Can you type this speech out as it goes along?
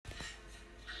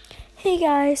Hey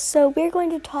guys, so we're going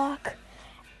to talk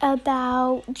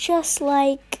about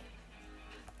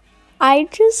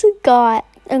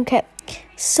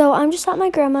so I'm just at my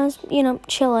grandma's,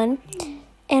 chilling,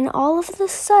 and all of a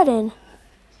sudden,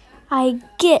 I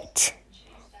get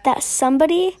that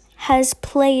somebody has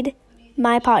played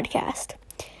my podcast,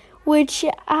 which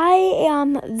I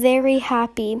am very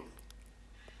happy,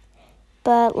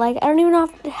 but, I don't even know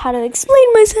how to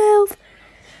explain myself.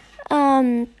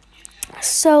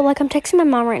 So, I'm texting my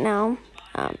mom right now,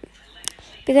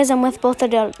 because I'm with both the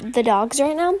dogs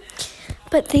right now.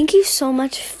 But thank you so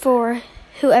much for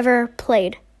whoever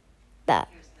played that.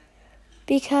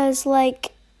 Because,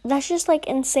 that's just,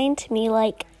 insane to me.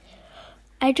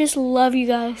 I just love you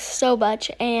guys so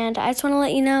much. And I just want to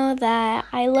let you know that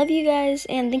I love you guys.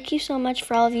 And thank you so much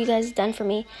for all of you guys done for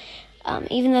me.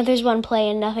 Even though there's one play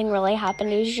and nothing really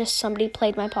happened. It was just somebody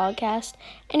played my podcast.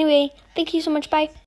 Anyway, thank you so much. Bye.